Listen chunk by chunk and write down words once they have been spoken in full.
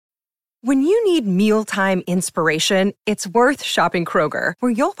When you need mealtime inspiration, it's worth shopping Kroger,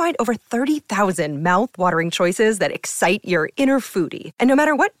 where you'll find over 30,000 mouth-watering choices that excite your inner foodie. And no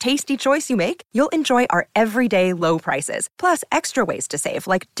matter what tasty choice you make, you'll enjoy our everyday low prices, plus extra ways to save,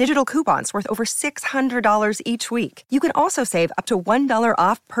 like digital coupons worth over $600 each week. You can also save up to $1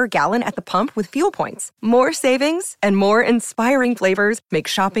 off per gallon at the pump with fuel points. More savings and more inspiring flavors make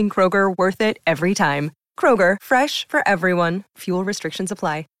shopping Kroger worth it every time. Kroger, fresh for everyone. Fuel restrictions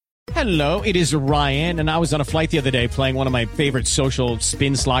apply. Hello, it is Ryan, and I was on a flight the other day playing one of my favorite social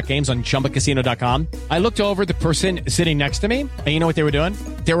spin slot games on ChumbaCasino.com. I looked over at the person sitting next to me, and you know what they were doing?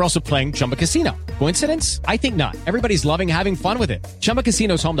 They were also playing Chumba Casino. Coincidence? I think not. Everybody's loving having fun with it. Chumba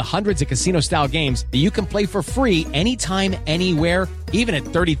Casino is home to hundreds of casino-style games that you can play for free anytime, anywhere, even at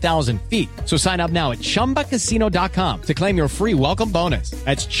 30,000 feet. So sign up now at ChumbaCasino.com to claim your free welcome bonus.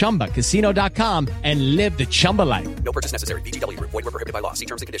 That's ChumbaCasino.com and live the Chumba life. No purchase necessary. VGW. Void where prohibited by law. See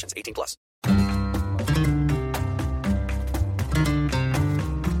terms and conditions. 18 plus.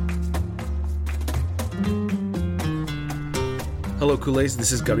 Hello, Culés.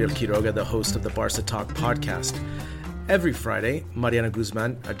 This is Gabriel Quiroga, the host of the Barca Talk podcast. Every Friday, Mariana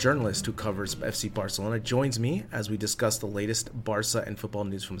Guzman, a journalist who covers FC Barcelona, joins me as we discuss the latest Barca and football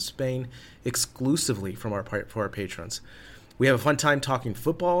news from Spain, exclusively for our patrons. We have a fun time talking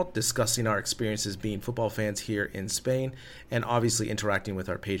football, discussing our experiences being football fans here in Spain, and obviously interacting with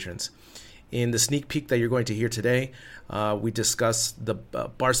our patrons. In the sneak peek that you're going to hear today, we discuss the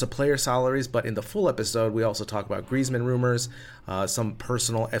Barca player salaries, but in the full episode, we also talk about Griezmann rumors, some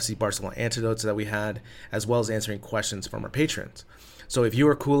personal FC Barcelona anecdotes that we had, as well as answering questions from our patrons. So if you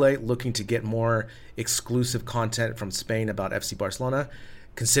are Culé looking to get more exclusive content from Spain about FC Barcelona,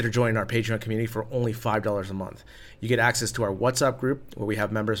 consider joining our Patreon community for only $5 a month. You get access to our WhatsApp group, where we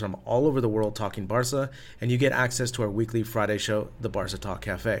have members from all over the world talking Barca, and you get access to our weekly Friday show, the Barca Talk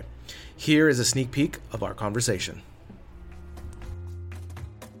Cafe. Here is a sneak peek of our conversation.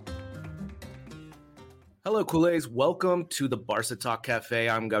 Hello, Culés. Welcome to the Barca Talk Cafe.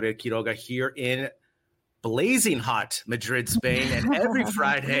 I'm Gabriel Quiroga here in blazing hot Madrid, Spain. And every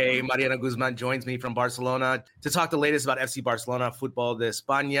Friday, Mariana Guzman joins me from Barcelona to talk the latest about FC Barcelona, Fútbol de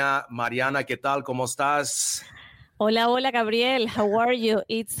España. Mariana, ¿qué tal? ¿Cómo estás? Hola, hola, Gabriel. How are you?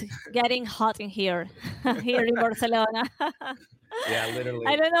 It's getting hot in here in Barcelona. Yeah, literally.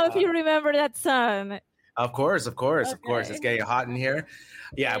 I don't know if you remember that song. Of course. It's getting hot in here.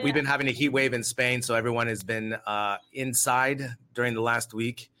 Yeah, we've been having a heat wave in Spain, so everyone has been inside during the last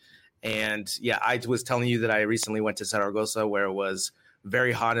week. And yeah, I was telling you that I recently went to Zaragoza, where it was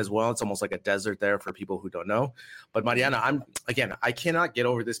very hot as well. It's almost like a desert there for people who don't know. But Mariana, I cannot get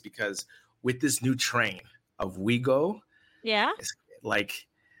over this, because with this new train of Ouigo, like,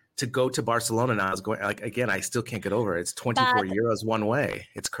 to go to Barcelona now is going, like, again, I still can't get over it. It's 24 euros one way.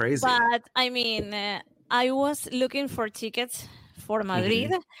 It's crazy. But I mean, I was looking for tickets for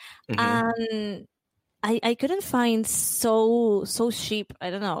Madrid, and I couldn't find so cheap.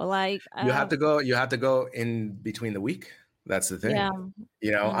 I don't know. Like, you have to go in between the week. That's the thing. Yeah.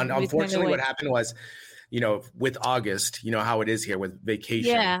 You know, unfortunately, what happened was, you know, with August, you know how it is here with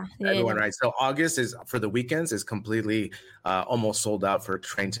vacation. Everyone, right? So August is, for the weekends, is completely almost sold out for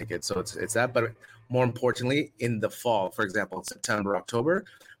train tickets. So it's that. But more importantly, in the fall, for example, September, October,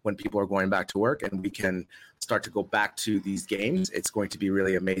 when people are going back to work and we can start to go back to these games, it's going to be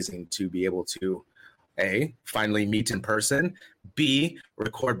really amazing to be able to A, finally meet in person, B,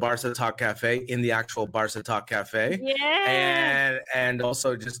 record Barca Talk Cafe in the actual Barca Talk Cafe, and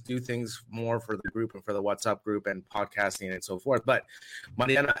also just do things more for the group and for the WhatsApp group and podcasting and so forth. But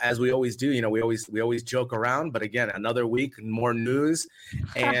Mariana, as we always do, you know, we always joke around, but again, another week, more news.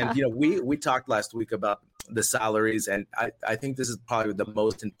 And, you know, we talked last week about the salaries, and I think this is probably the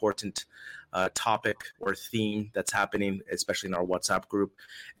most important topic or theme that's happening, especially in our WhatsApp group.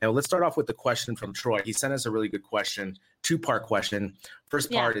 And let's start off with the question from Troy. He sent us a really good question, two-part question.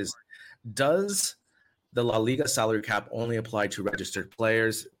 First part is, does the La Liga salary cap only apply to registered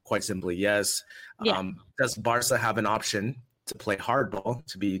players? Quite simply, yes. Does Barca have an option to play hardball,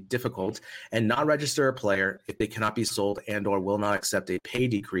 to be difficult, and not register a player if they cannot be sold and or will not accept a pay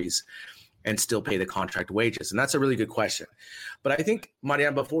decrease and still pay the contract wages? And that's a really good question. But I think,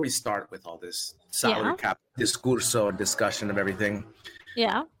 Mariana, before we start with all this salary cap discurso, discussion of everything,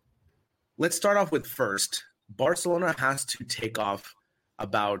 let's start off with, first, Barcelona has to take off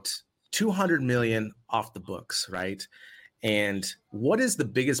about 200 million off the books, right? And what is the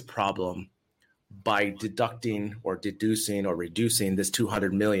biggest problem by deducting or deducing or reducing this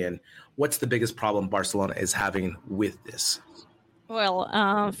 200 million? What's the biggest problem Barcelona is having with this?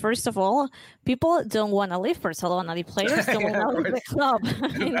 Well, first of all, people don't want to leave Barcelona. The players don't want to leave the club.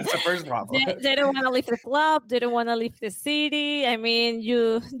 That's the first problem. They don't want to leave the club. They don't want to leave the city. I mean,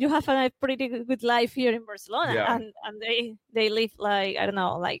 you have a pretty good life here in Barcelona, and they live like, I don't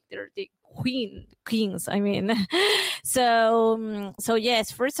know, like they're the queens. I mean, so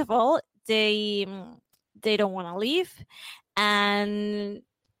yes. First of all, they don't want to leave, and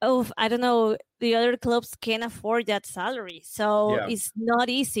I don't know, the other clubs can't afford that salary. So it's not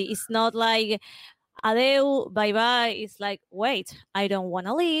easy. It's not like, adeu, bye-bye. It's like, wait, I don't want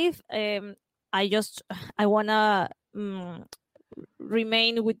to leave. I want to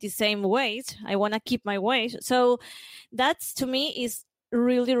remain with the same wage. I want to keep my wage. So that's, to me, is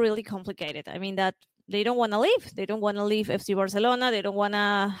really, really complicated. I mean, that they don't want to leave. They don't want to leave FC Barcelona. They don't want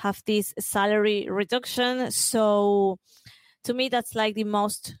to have this salary reduction. So to me, that's like the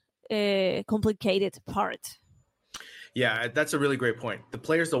most complicated part. Yeah, that's a really great point. The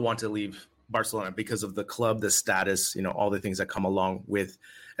players don't want to leave Barcelona because of the club, the status, all the things that come along with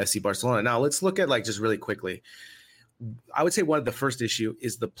FC Barcelona. Now, let's look at just really quickly. I would say one of the first issue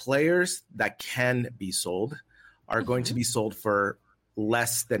is the players that can be sold are going to be sold for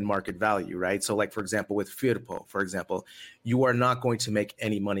less than market value, right? So for example, with Firpo, for example, you are not going to make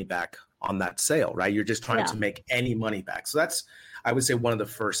any money back on that sale, right? You're just trying to make any money back. So that's, I would say, one of the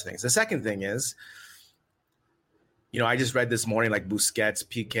first things. The second thing is, I just read this morning, like Busquets,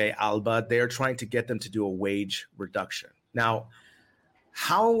 Piqué, Alba, they're trying to get them to do a wage reduction. Now,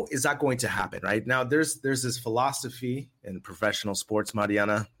 how is that going to happen, right? Now, there's this philosophy in professional sports,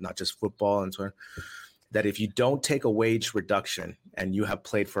 Mariana, not just football and so on, that if you don't take a wage reduction and you have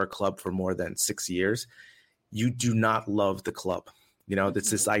played for a club for more than 6 years, you do not love the club. It's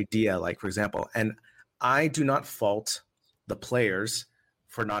this idea, for example, and I do not fault the players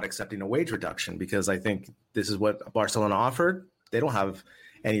for not accepting a wage reduction, because I think this is what Barcelona offered. They don't have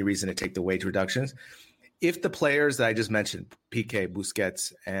any reason to take the wage reductions. If the players that I just mentioned, Piqué,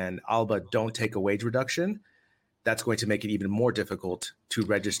 Busquets, and Alba, don't take a wage reduction, that's going to make it even more difficult to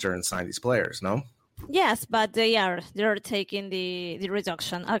register and sign these players, no? Yes, but they're taking the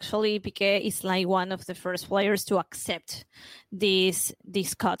reduction. Actually, Piqué is like one of the first players to accept this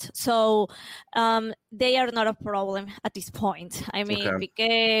cut. So they are not a problem at this point. I mean,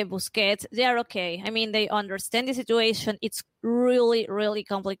 Piqué, Busquets, they are okay. I mean, they understand the situation. It's really, really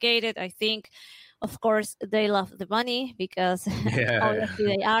complicated. I think, of course, they love the money because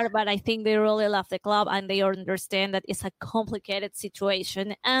obviously they are, but I think they really love the club and they understand that it's a complicated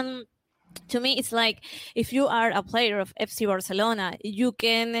situation. And to me, it's like, if you are a player of FC Barcelona, you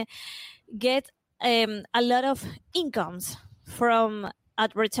can get a lot of incomes from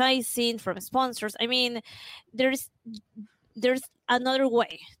advertising, from sponsors. I mean, there's another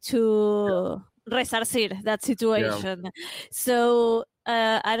way to resarcir that situation. So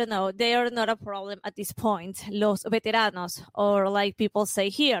I don't know, they are not a problem at this point. Los veteranos, or like people say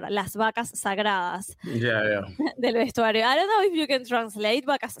here, las vacas sagradas. Del vestuario. I don't know if you can translate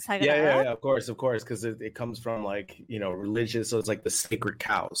vacas sagradas. Yeah, of course, because it comes from religious, so it's like the sacred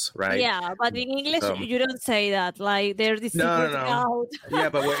cows, right? Yeah, but in English you don't say that. Like they're the sacred cows. Yeah,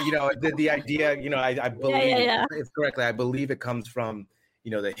 but the idea, I believe it's correctly. I believe it comes from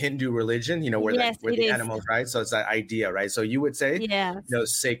the Hindu religion, where the animals, right? So it's that idea, right? So you would say,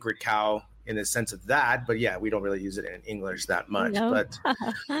 sacred cow in the sense of that, but we don't really use it in English that much. No.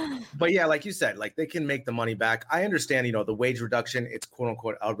 But yeah, like you said, they can make the money back. I understand, the wage reduction, it's quote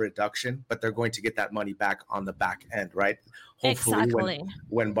unquote a reduction, but they're going to get that money back on the back end, right? Hopefully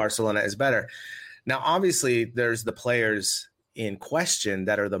when Barcelona is better. Now, obviously, there's the players in question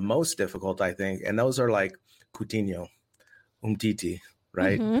that are the most difficult, I think, and those are like Coutinho, Umtiti,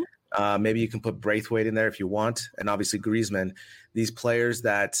 right? Maybe you can put Braithwaite in there if you want. And obviously Griezmann, these players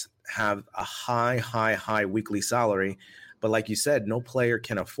that have a high weekly salary. But like you said, no player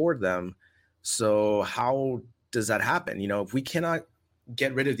can afford them. So how does that happen? If we cannot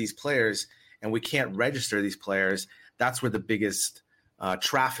get rid of these players and we can't register these players, that's where the biggest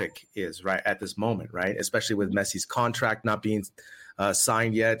traffic is right at this moment, right? Especially with Messi's contract not being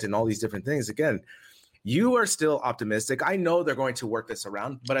signed yet and all these different things. Again, you are still optimistic. I know they're going to work this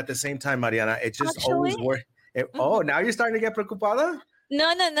around, but at the same time, Mariana, it just always works. Oh, now you're starting to get preocupada?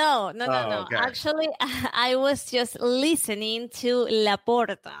 No. Okay. Actually, I was just listening to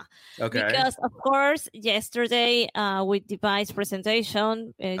Laporta. Okay. Because, of course, yesterday with the vice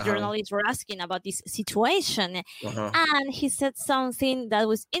presentation, journalists were asking about this situation. And he said something that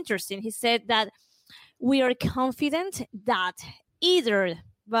was interesting. He said that we are confident that either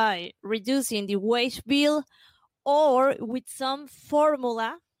by reducing the wage bill or with some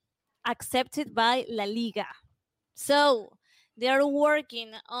formula accepted by La Liga. So they are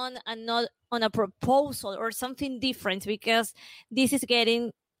working on a proposal or something different, because this is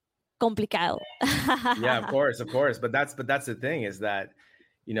getting complicado. Yeah, of course. But that's the thing, is that,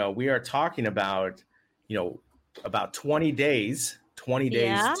 we are talking about, about 20 days to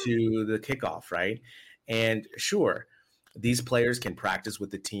the kickoff, right? And sure, these players can practice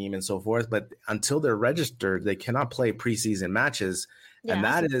with the team and so forth, but until they're registered, they cannot play preseason matches. And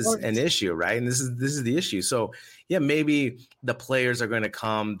that is an issue, right? And this is the issue. So yeah, maybe the players are going to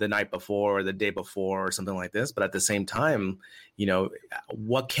come the night before or the day before or something like this. But at the same time,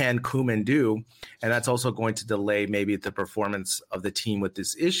 what can Koeman do? And that's also going to delay maybe the performance of the team with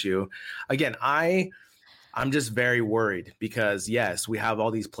this issue. Again, I'm just very worried, because yes, we have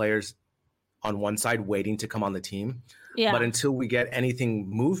all these players on one side waiting to come on the team. Yeah. But until we get anything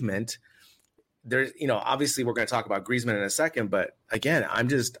movement, there's, obviously we're going to talk about Griezmann in a second, but again, I'm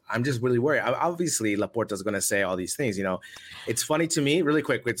just really worried. Obviously, Laporta is going to say all these things. It's funny to me, really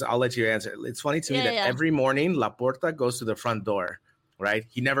quick. I'll let you answer. It's funny to me that every morning Laporta goes to the front door, right?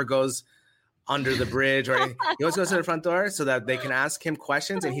 He never goes under the bridge or anything. He always goes to the front door so that they can ask him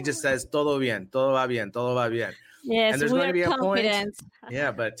questions, and he just says todo bien, todo va bien, todo va bien. Yes, and there's going to be a point.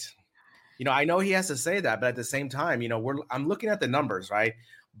 Yeah, but I know he has to say that, but at the same time, I'm looking at the numbers, right?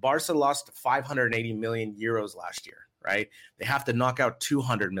 Barca lost 580 million euros last year, right? They have to knock out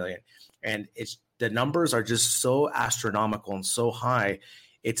 200 million. And the numbers are just so astronomical and so high.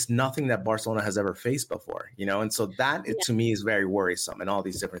 It's nothing that Barcelona has ever faced before, And so that, to me, is very worrisome, and all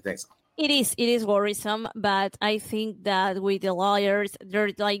these different things. It is worrisome, but I think that with the lawyers,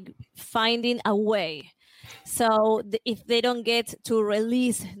 they're like finding a way. So if they don't get to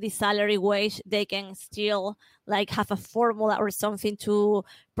release the salary wage, they can still have a formula or something to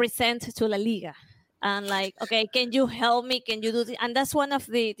present to La Liga. And okay, can you help me? Can you do this? And that's one of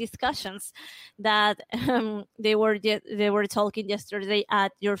the discussions that they were talking yesterday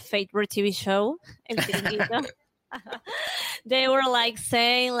at your favorite TV show, El Chiringuito. They were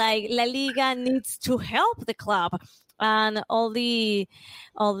saying La Liga needs to help the club, and all the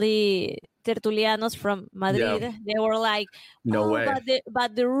tertulianos from Madrid, they were no way.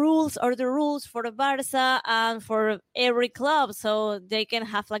 But the rules are the rules for the Barca and for every club, so they can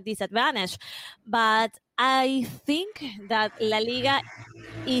have this advantage. But I think that La Liga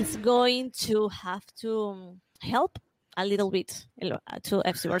is going to have to help a little bit to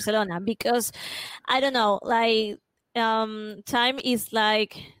FC Barcelona, because I don't know, time is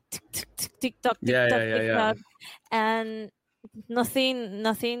tick-tock, and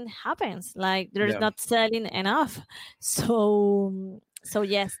nothing happens. There's not selling enough. So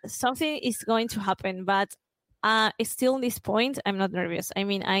yes, something is going to happen, but still in this point, I'm not nervous. I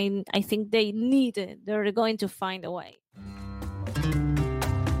mean, I think they're going to find a way.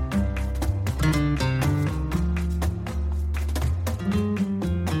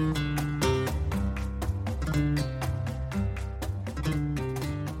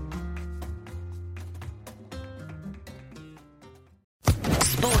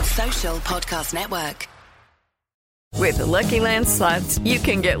 Social Podcast Network. With the Lucky Land Slots, you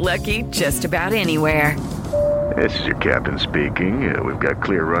can get lucky just about anywhere. This is your captain speaking. We've got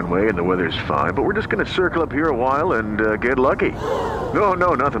clear runway and the weather's fine, but we're just going to circle up here a while and get lucky. No,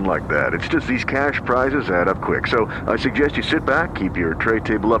 nothing like that. It's just these cash prizes add up quick. So I suggest you sit back, keep your tray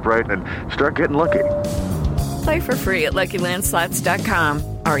table upright, and start getting lucky. Play for free at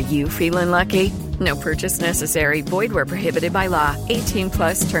LuckyLandSlots.com. Are you feeling lucky? No purchase necessary. Void where prohibited by law.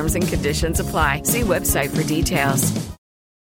 18+ terms and conditions apply. See website for details.